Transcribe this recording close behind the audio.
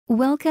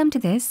Welcome to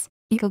this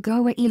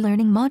Yokogawa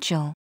e-learning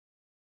module.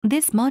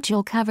 This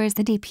module covers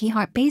the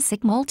DPharp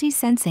basic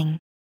multi-sensing.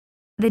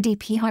 The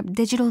DPharp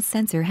digital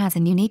sensor has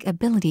a unique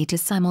ability to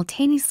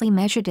simultaneously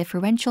measure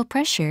differential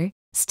pressure,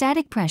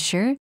 static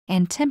pressure,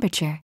 and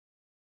temperature.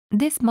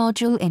 This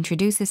module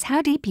introduces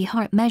how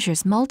DPharp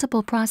measures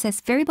multiple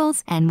process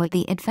variables and what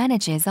the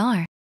advantages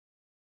are.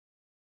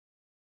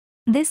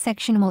 This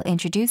section will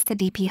introduce the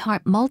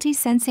DPharp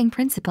multi-sensing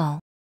principle.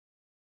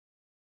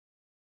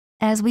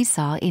 As we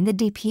saw in the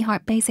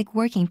DPharp Basic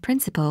Working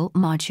Principle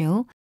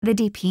module, the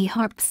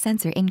DPharp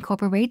sensor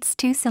incorporates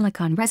two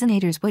silicon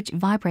resonators which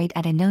vibrate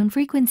at a known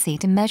frequency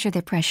to measure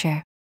the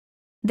pressure.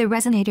 The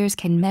resonators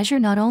can measure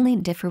not only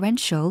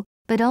differential,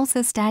 but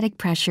also static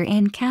pressure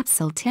and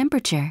capsule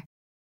temperature.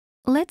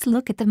 Let's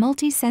look at the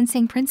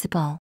multi-sensing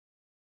principle.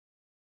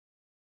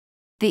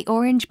 The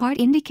orange part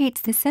indicates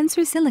the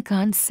sensor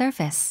silicon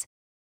surface.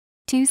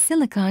 Two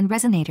silicon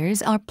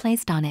resonators are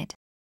placed on it.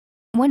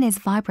 One is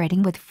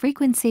vibrating with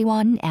frequency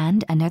 1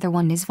 and another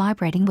one is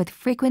vibrating with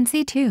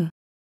frequency 2.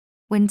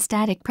 When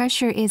static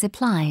pressure is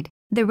applied,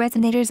 the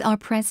resonators are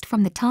pressed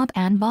from the top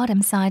and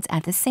bottom sides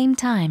at the same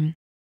time.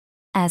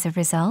 As a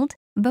result,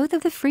 both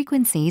of the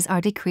frequencies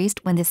are decreased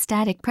when the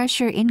static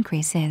pressure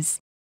increases.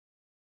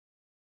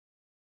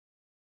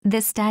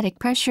 The static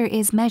pressure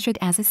is measured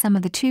as a sum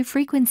of the two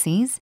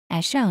frequencies,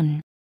 as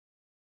shown.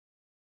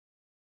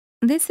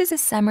 This is a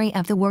summary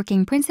of the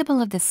working principle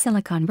of the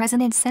silicon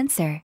resonance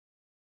sensor.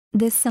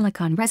 This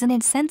silicon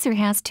resonance sensor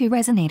has two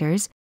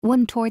resonators,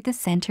 one toward the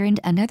center and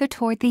another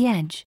toward the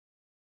edge.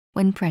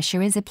 When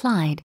pressure is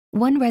applied,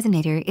 one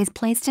resonator is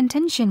placed in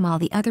tension while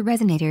the other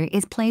resonator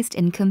is placed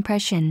in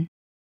compression.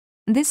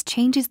 This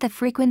changes the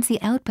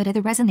frequency output of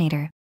the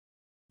resonator.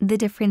 The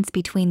difference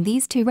between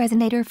these two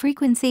resonator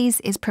frequencies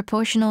is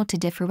proportional to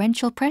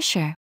differential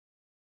pressure.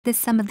 The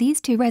sum of these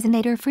two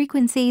resonator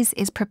frequencies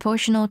is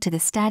proportional to the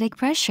static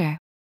pressure.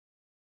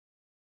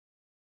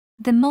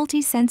 The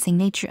multi-sensing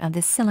nature of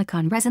the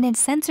silicon resonance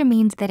sensor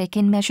means that it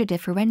can measure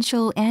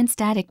differential and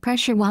static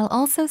pressure while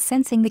also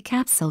sensing the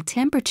capsule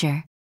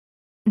temperature.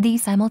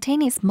 These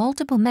simultaneous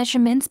multiple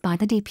measurements by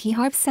the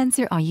DPharp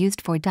sensor are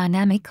used for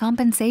dynamic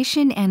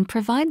compensation and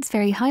provides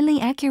very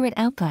highly accurate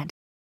output.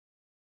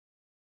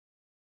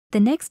 The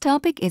next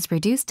topic is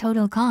reduced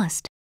total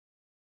cost.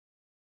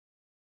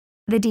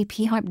 The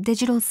DPharp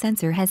digital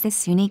sensor has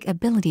this unique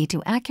ability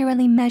to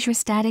accurately measure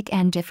static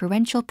and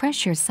differential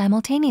pressure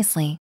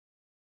simultaneously.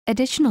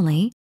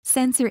 Additionally,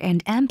 sensor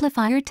and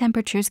amplifier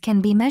temperatures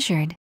can be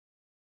measured.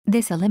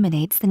 This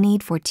eliminates the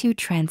need for two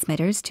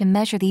transmitters to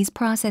measure these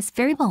process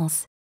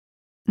variables.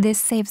 This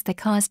saves the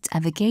costs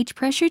of a gauge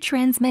pressure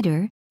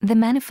transmitter, the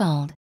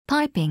manifold,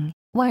 piping,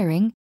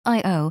 wiring,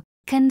 I/O,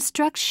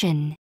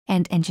 construction,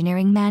 and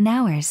engineering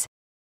man-hours.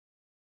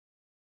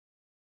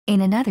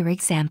 In another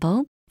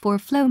example, for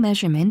flow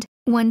measurement,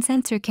 one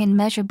sensor can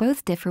measure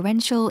both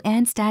differential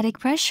and static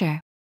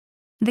pressure.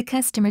 The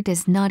customer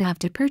does not have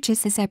to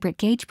purchase a separate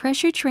gauge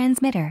pressure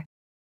transmitter.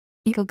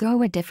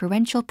 Yokogawa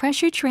differential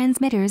pressure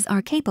transmitters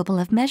are capable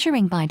of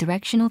measuring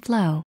bi-directional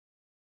flow.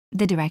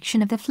 The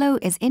direction of the flow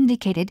is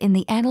indicated in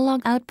the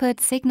analog output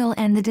signal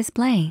and the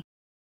display.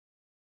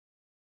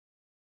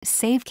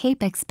 Save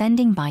CapEx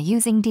spending by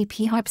using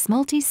DPharp's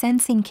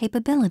multi-sensing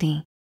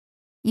capability.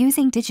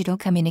 Using digital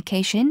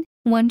communication,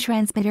 one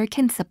transmitter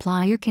can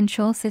supply your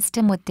control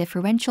system with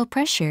differential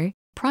pressure,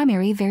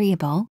 primary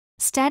variable,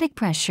 static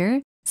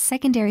pressure,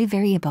 secondary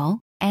variable,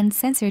 and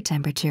sensor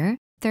temperature,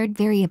 third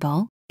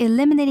variable,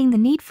 eliminating the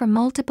need for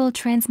multiple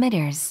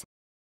transmitters.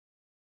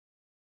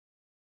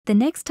 The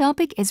next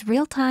topic is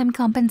real-time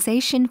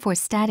compensation for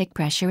static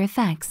pressure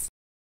effects.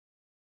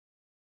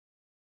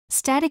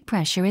 Static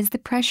pressure is the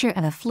pressure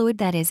of a fluid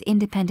that is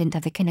independent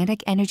of the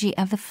kinetic energy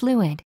of the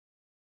fluid.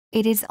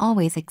 It is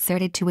always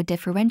exerted to a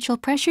differential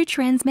pressure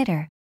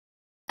transmitter.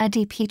 A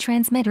DP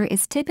transmitter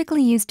is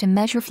typically used to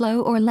measure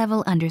flow or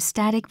level under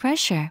static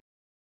pressure.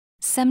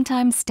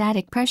 Sometimes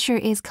static pressure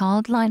is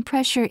called line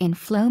pressure in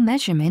flow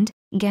measurement,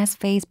 gas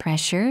phase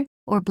pressure,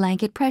 or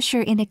blanket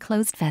pressure in a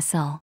closed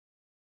vessel.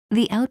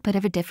 The output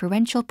of a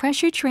differential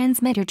pressure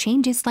transmitter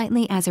changes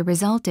slightly as a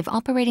result of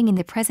operating in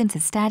the presence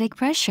of static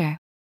pressure.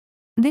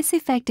 This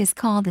effect is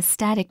called the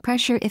static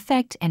pressure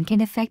effect and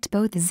can affect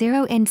both the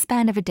zero and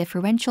span of a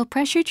differential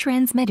pressure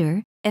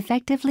transmitter,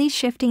 effectively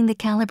shifting the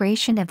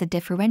calibration of the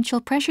differential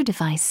pressure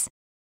device.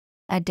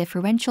 A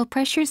differential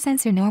pressure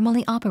sensor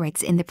normally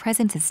operates in the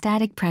presence of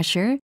static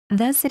pressure,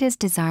 thus it is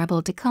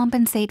desirable to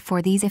compensate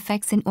for these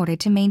effects in order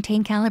to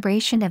maintain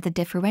calibration of the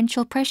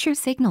differential pressure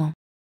signal.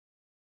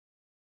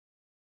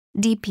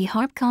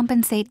 DPharp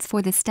compensates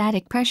for the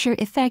static pressure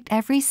effect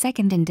every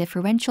second in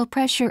differential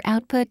pressure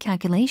output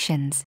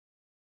calculations.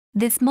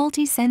 This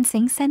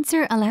multi-sensing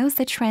sensor allows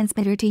the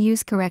transmitter to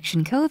use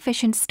correction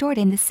coefficients stored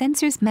in the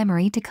sensor's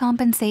memory to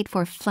compensate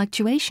for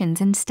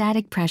fluctuations in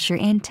static pressure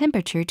and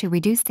temperature to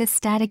reduce the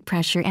static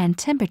pressure and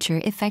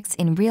temperature effects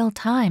in real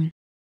time.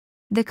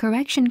 The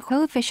correction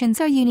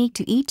coefficients are unique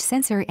to each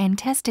sensor and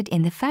tested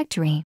in the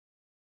factory.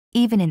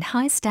 Even in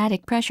high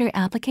static pressure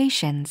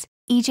applications,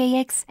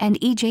 EJX and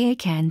EJA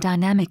can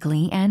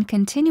dynamically and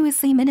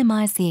continuously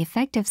minimize the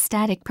effect of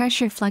static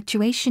pressure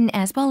fluctuation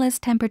as well as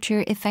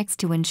temperature effects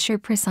to ensure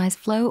precise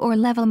flow or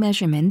level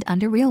measurement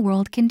under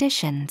real-world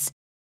conditions.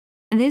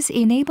 This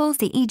enables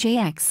the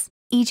EJX,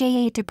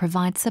 EJA to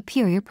provide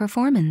superior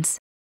performance.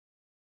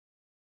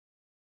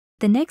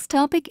 The next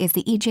topic is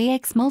the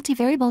EJX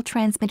multivariable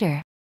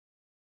transmitter.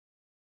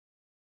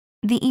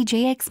 The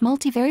EJX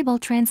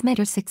multivariable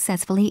transmitter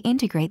successfully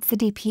integrates the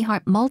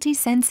DPharp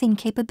multi-sensing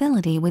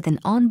capability with an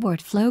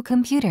onboard flow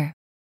computer.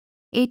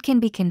 It can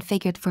be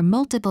configured for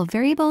multiple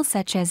variables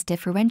such as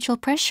differential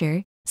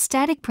pressure,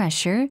 static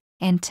pressure,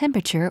 and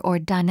temperature or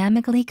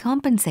dynamically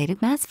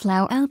compensated mass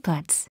flow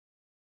outputs.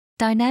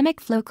 Dynamic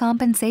flow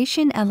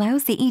compensation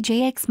allows the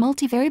EJX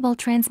multivariable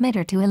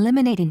transmitter to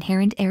eliminate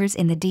inherent errors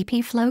in the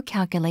DP flow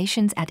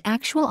calculations at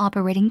actual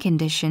operating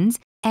conditions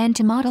and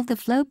to model the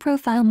flow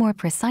profile more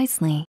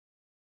precisely.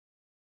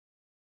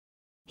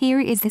 Here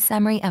is the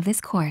summary of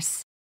this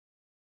course.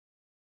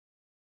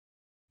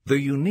 The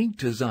unique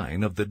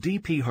design of the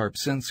DPharp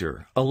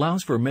sensor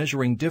allows for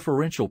measuring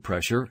differential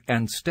pressure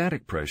and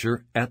static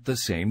pressure at the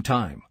same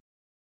time.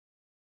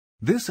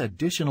 This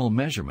additional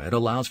measurement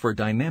allows for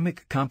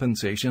dynamic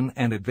compensation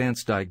and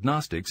advanced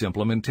diagnostics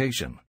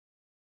implementation.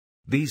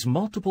 These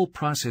multiple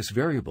process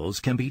variables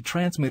can be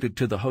transmitted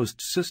to the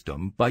host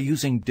system by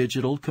using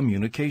digital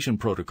communication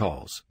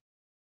protocols.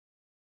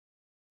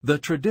 The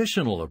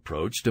traditional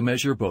approach to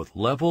measure both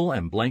level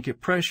and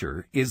blanket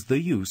pressure is the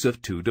use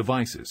of two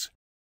devices.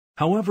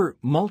 However,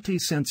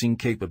 multi-sensing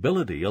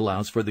capability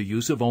allows for the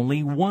use of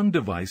only one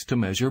device to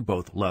measure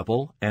both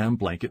level and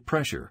blanket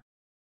pressure.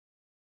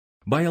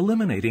 By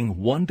eliminating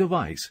one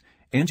device,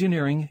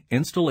 engineering,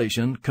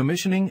 installation,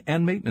 commissioning,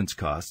 and maintenance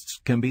costs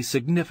can be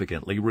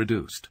significantly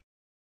reduced.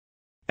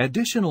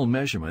 Additional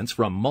measurements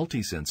from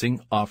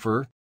multi-sensing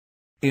offer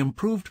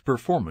improved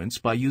performance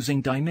by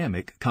using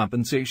dynamic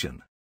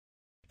compensation,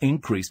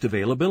 increased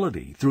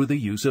availability through the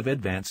use of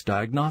advanced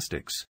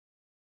diagnostics,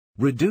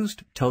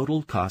 reduced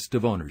total cost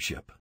of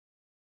ownership.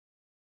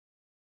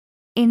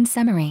 In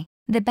summary,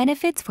 the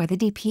benefits for the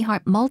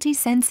DPharp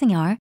multi-sensing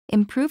are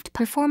improved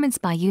performance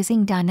by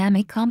using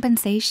dynamic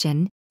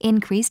compensation,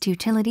 increased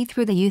utility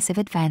through the use of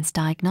advanced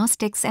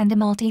diagnostics and a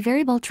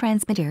multivariable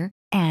transmitter,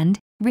 and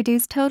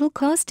reduced total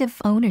cost of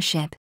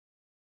ownership.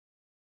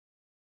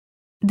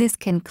 This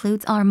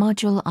concludes our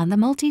module on the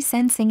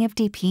multi-sensing of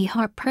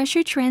DPharp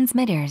pressure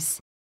transmitters.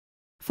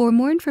 For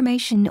more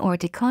information or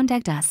to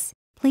contact us,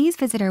 please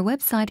visit our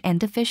website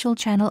and official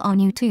channel on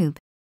YouTube.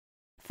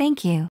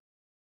 Thank you.